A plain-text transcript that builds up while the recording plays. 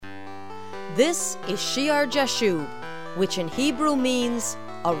This is Shear Jashub, which in Hebrew means,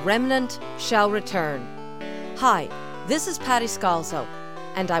 a remnant shall return. Hi, this is Patty Scalzo,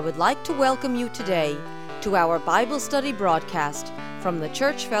 and I would like to welcome you today to our Bible study broadcast from the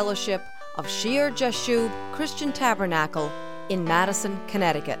Church Fellowship of Shear Jashub Christian Tabernacle in Madison,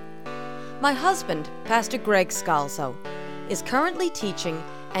 Connecticut. My husband, Pastor Greg Scalzo, is currently teaching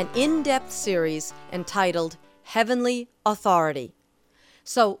an in-depth series entitled Heavenly Authority.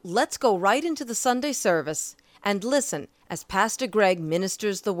 So let's go right into the Sunday service and listen as Pastor Greg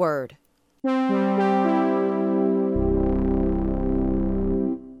ministers the Word.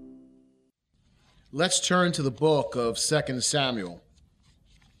 Let's turn to the book of 2 Samuel.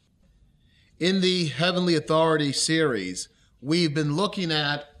 In the Heavenly Authority series, we've been looking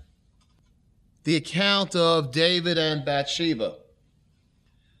at the account of David and Bathsheba.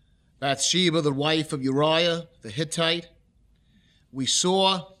 Bathsheba, the wife of Uriah, the Hittite. We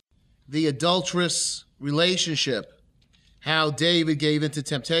saw the adulterous relationship, how David gave into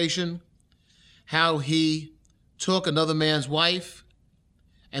temptation, how he took another man's wife,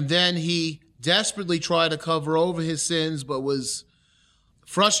 and then he desperately tried to cover over his sins, but was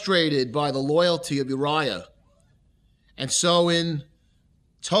frustrated by the loyalty of Uriah. And so in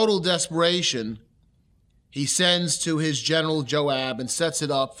total desperation, he sends to his general Joab and sets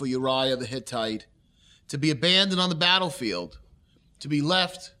it up for Uriah the Hittite to be abandoned on the battlefield, to be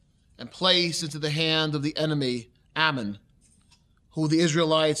left and placed into the hand of the enemy, Ammon, who the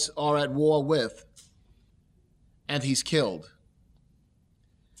Israelites are at war with, and he's killed.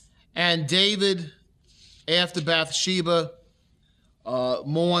 And David, after Bathsheba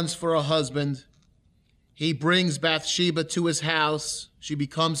mourns for her husband, he brings Bathsheba to his house. She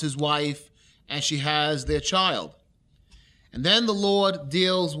becomes his wife, and she has their child. And then the Lord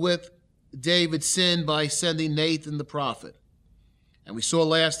deals with David's sin by sending Nathan the prophet. And we saw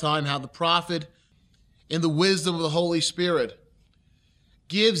last time how the prophet, in the wisdom of the Holy Spirit,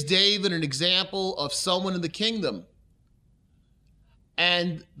 gives David an example of someone in the kingdom.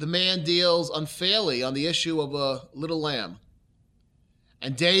 And the man deals unfairly on the issue of a little lamb.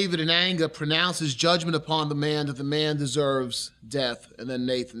 And David, in anger, pronounces judgment upon the man that the man deserves death. And then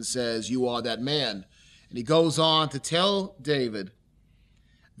Nathan says, "You are that man." And he goes on to tell David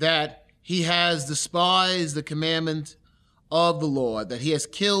that he has despised the commandment of the Lord, that he has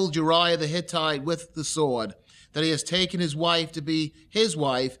killed Uriah the Hittite with the sword, that he has taken his wife to be his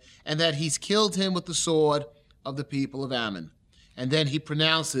wife, and that he's killed him with the sword of the people of Ammon. And then he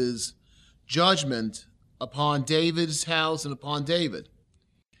pronounces judgment upon David's house and upon David.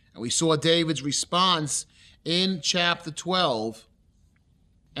 And we saw David's response in chapter 12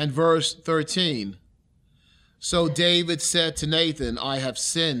 and verse 13. So David said to Nathan, "I have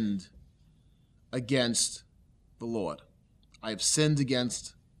sinned against the Lord." I have sinned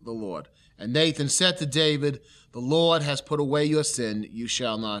against the Lord. And Nathan said to David, "The Lord has put away your sin. You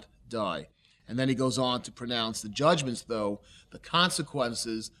shall not die." And then he goes on to pronounce the judgments, though, the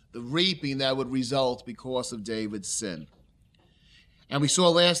consequences, the reaping that would result because of David's sin. And we saw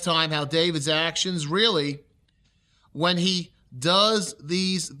last time how David's actions really, when he does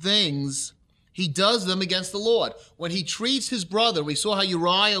these things, he does them against the Lord. When he treats his brother, we saw how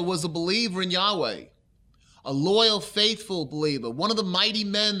Uriah was a believer in Yahweh, a loyal, faithful believer, one of the mighty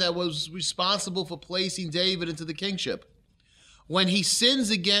men that was responsible for placing David into the kingship. When he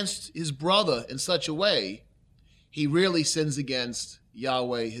sins against his brother in such a way, he really sins against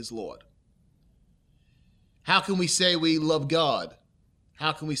Yahweh, his Lord. How can we say we love God?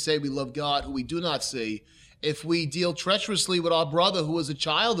 How can we say we love God who we do not see if we deal treacherously with our brother who is a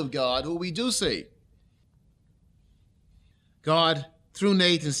child of God who we do see? God, through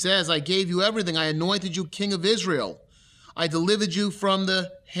Nathan, says, "I gave you everything. I anointed you king of Israel. I delivered you from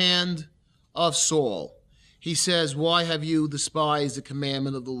the hand of Saul." He says, "Why have you despised the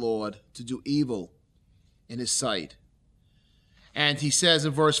commandment of the Lord to do evil in his sight?" And he says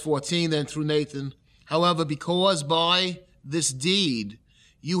in verse 14, then through Nathan, "However, because by this deed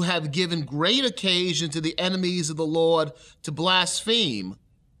you have given great occasion to the enemies of the Lord to blaspheme,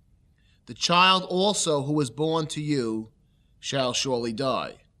 the child also who is born to you shall surely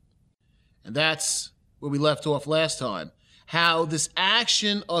die." And that's where we left off last time, how this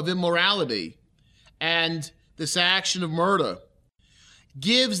action of immorality and this action of murder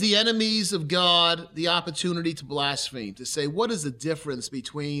gives the enemies of God the opportunity to blaspheme, to say, what is the difference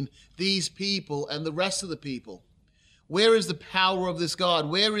between these people and the rest of the people? Where is the power of this God?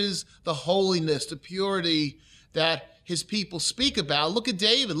 Where is the holiness, the purity that his people speak about? Look at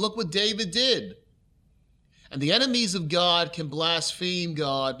David. Look what David did. And the enemies of God can blaspheme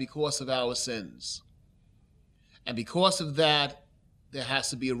God because of our sins. And because of that, there has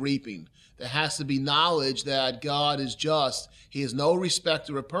to be a reaping. There has to be knowledge that God is just. He is no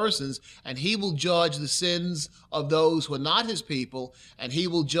respecter of persons, and he will judge the sins of those who are not his people, and he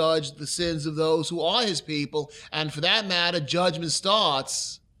will judge the sins of those who are his people. And for that matter, judgment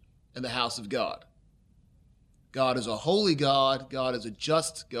starts in the house of God. God is a holy God. God is a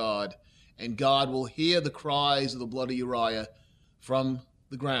just God, and God will hear the cries of the blood of Uriah from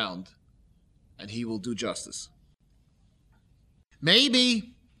the ground, and he will do justice.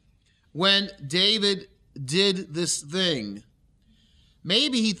 Maybe when David did this thing,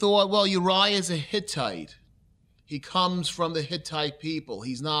 maybe he thought, well, Uriah is a Hittite. He comes from the Hittite people.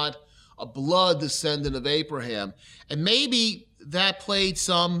 He's not a blood descendant of Abraham. And maybe that played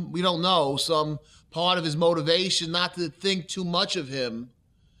some, we don't know, some part of his motivation not to think too much of him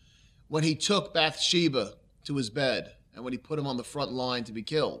when he took Bathsheba to his bed and when he put him on the front line to be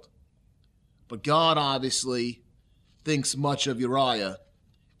killed. But God obviously thinks much of Uriah.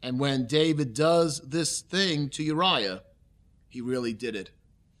 And when David does this thing to Uriah, he really did it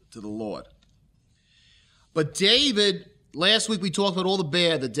to the Lord. But David, last week we talked about all the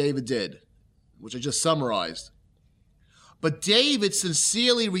bad that David did, which I just summarized. But David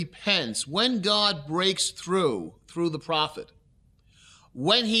sincerely repents when God breaks through the prophet,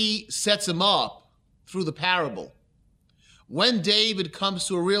 when he sets him up through the parable, when David comes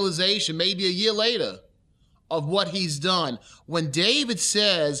to a realization, maybe a year later, of what he's done. When David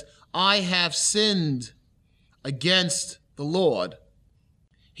says, I have sinned against the Lord,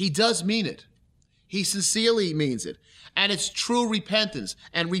 he does mean it. He sincerely means it. And it's true repentance.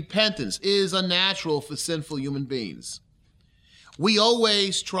 And repentance is unnatural for sinful human beings. We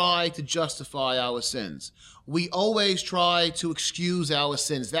always try to justify our sins. We always try to excuse our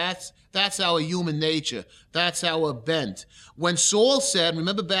sins. That's our human nature. That's our bent. When Saul said,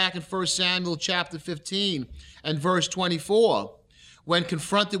 remember back in 1 Samuel chapter 15 and verse 24, when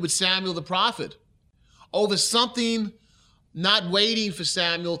confronted with Samuel the prophet over something not waiting for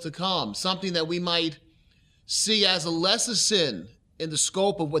Samuel to come, something that we might see as a lesser sin in the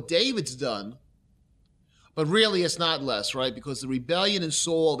scope of what David's done, but really it's not less, right? Because the rebellion in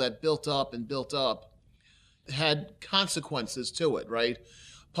Saul that built up had consequences to it, right?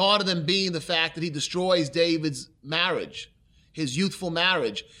 Part of them being the fact that he destroys David's marriage, his youthful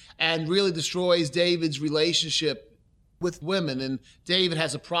marriage, and really destroys David's relationship with women. And David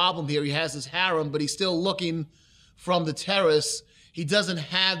has a problem here. He has his harem, but he's still looking from the terrace. He doesn't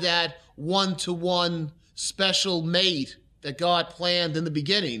have that one-to-one special mate that God planned in the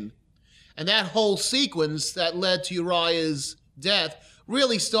beginning. And that whole sequence that led to Uriah's death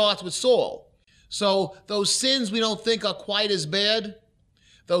really starts with Saul. So those sins we don't think are quite as bad,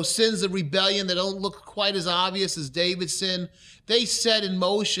 those sins of rebellion that don't look quite as obvious as David's sin, they set in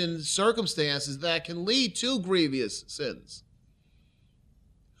motion circumstances that can lead to grievous sins.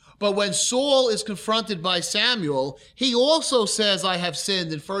 But when Saul is confronted by Samuel, he also says, I have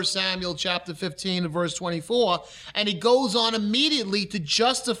sinned in 1 Samuel chapter 15 and verse 24, and he goes on immediately to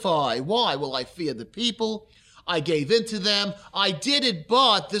justify. Why? Well, I feared the people. I gave in to them. I did it,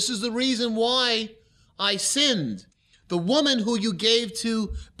 but this is the reason why I sinned. The woman who you gave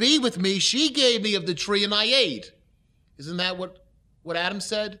to be with me, she gave me of the tree and I ate. Isn't that what Adam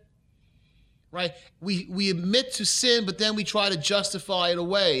said? Right? We admit to sin, but then we try to justify it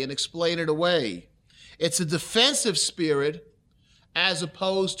away and explain it away. It's a defensive spirit as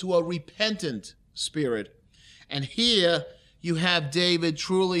opposed to a repentant spirit. And here you have David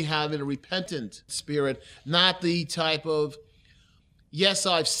truly having a repentant spirit, not the type of, yes,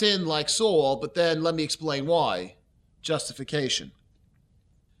 I've sinned like Saul, but then let me explain why. Justification.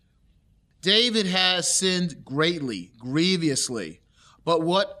 David has sinned greatly, grievously. But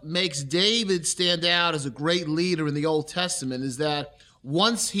what makes David stand out as a great leader in the Old Testament is that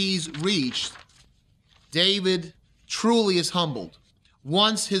once he's reached, David truly is humbled.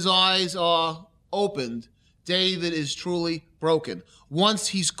 Once his eyes are opened, David is truly broken. Once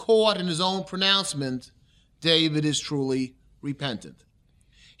he's caught in his own pronouncement, David is truly repentant.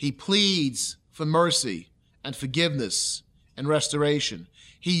 He pleads for mercy and forgiveness and restoration.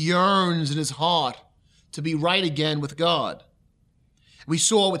 He yearns in his heart to be right again with God. We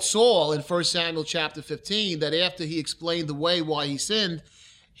saw with Saul in 1 Samuel chapter 15 that after he explained the way why he sinned,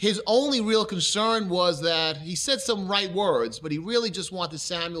 his only real concern was that he said some right words, but he really just wanted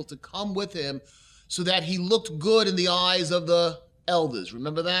Samuel to come with him so that he looked good in the eyes of the elders.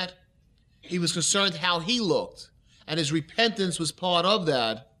 Remember that? He was concerned how he looked, and his repentance was part of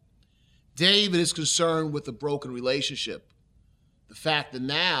that. David is concerned with the broken relationship, the fact that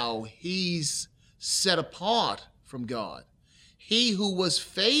now he's set apart from God. He who was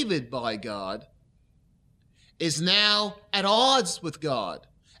favored by God is now at odds with God,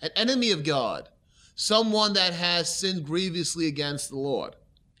 an enemy of God, someone that has sinned grievously against the Lord.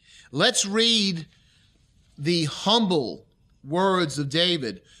 Let's read the humble words of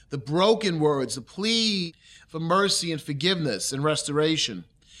David, the broken words, the plea for mercy and forgiveness and restoration.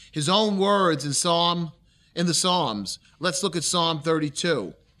 His own words in the Psalms. Let's look at Psalm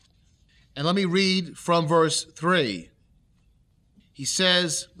 32. And let me read from verse 3. He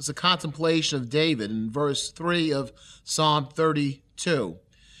says, it's a contemplation of David in verse 3 of Psalm 32.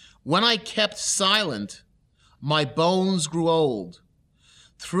 When I kept silent, my bones grew old,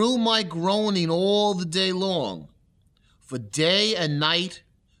 through my groaning all the day long. For day and night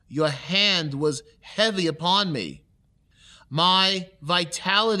your hand was heavy upon me. My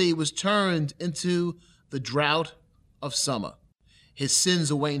vitality was turned into the drought of summer. His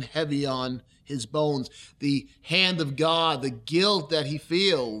sins are weighing heavy on his bones. The hand of God, the guilt that he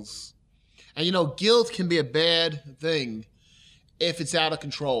feels. And guilt can be a bad thing if it's out of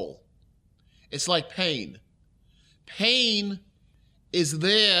control. It's like pain. Pain is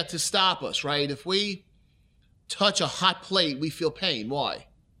there to stop us, right? If we touch a hot plate, we feel pain. Why?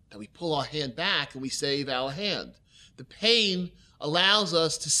 Then we pull our hand back and we save our hand. The pain allows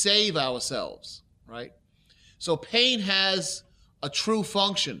us to save ourselves, right? So pain has a true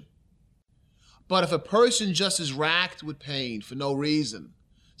function. But if a person just is racked with pain for no reason,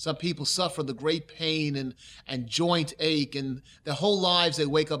 some people suffer the great pain and joint ache, and their whole lives they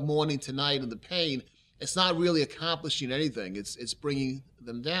wake up morning to night in the pain, it's not really accomplishing anything. It's bringing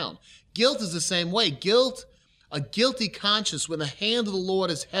them down. Guilt is the same way. Guilt, a guilty conscience, when the hand of the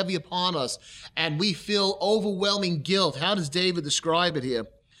Lord is heavy upon us and we feel overwhelming guilt. How does David describe it here?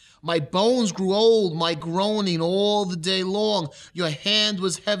 My bones grew old, my groaning all the day long. Your hand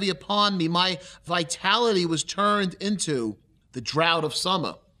was heavy upon me. My vitality was turned into the drought of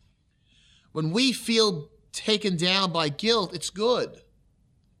summer. When we feel taken down by guilt, it's good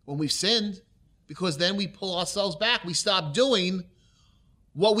when we've sinned, because then we pull ourselves back. We stop doing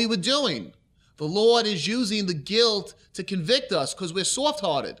what we were doing. The Lord is using the guilt to convict us because we're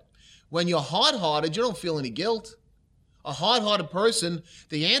soft-hearted. When you're hard-hearted, you don't feel any guilt. A hard-hearted person,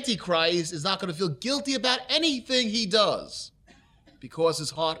 the Antichrist, is not going to feel guilty about anything he does because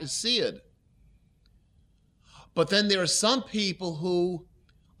his heart is seared. But then there are some people who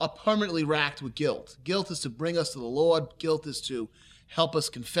are permanently racked with guilt. Guilt is to bring us to the Lord. Guilt is to help us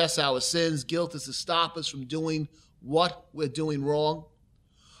confess our sins. Guilt is to stop us from doing what we're doing wrong.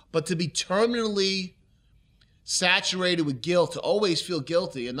 But to be terminally saturated with guilt, to always feel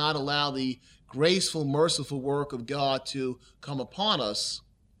guilty and not allow the graceful, merciful work of God to come upon us,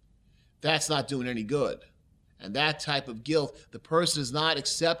 that's not doing any good. And that type of guilt, the person is not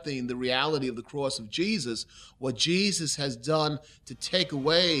accepting the reality of the cross of Jesus, what Jesus has done to take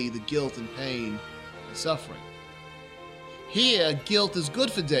away the guilt and pain and suffering. Here, guilt is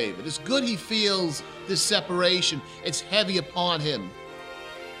good for David. It's good he feels this separation. It's heavy upon him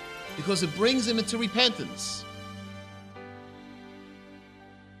because it brings him into repentance.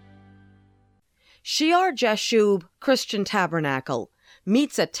 Shear Jashub Christian Tabernacle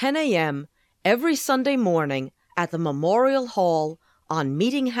meets at 10 a.m. every Sunday morning at the Memorial Hall on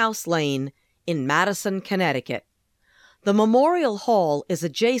Meeting House Lane in Madison, Connecticut. The Memorial Hall is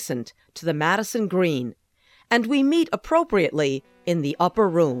adjacent to the Madison Green, and we meet appropriately in the upper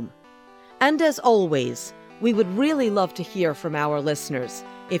room. And as always, we would really love to hear from our listeners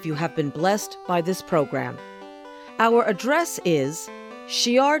if you have been blessed by this program. Our address is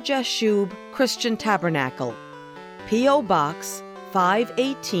Shear Jashub Christian Tabernacle, P.O. Box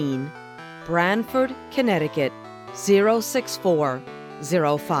 518, Branford, Connecticut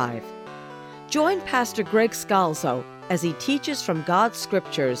 06405. Join Pastor Greg Scalzo as he teaches from God's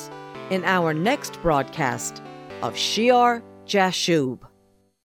Scriptures in our next broadcast of Shear Jashub.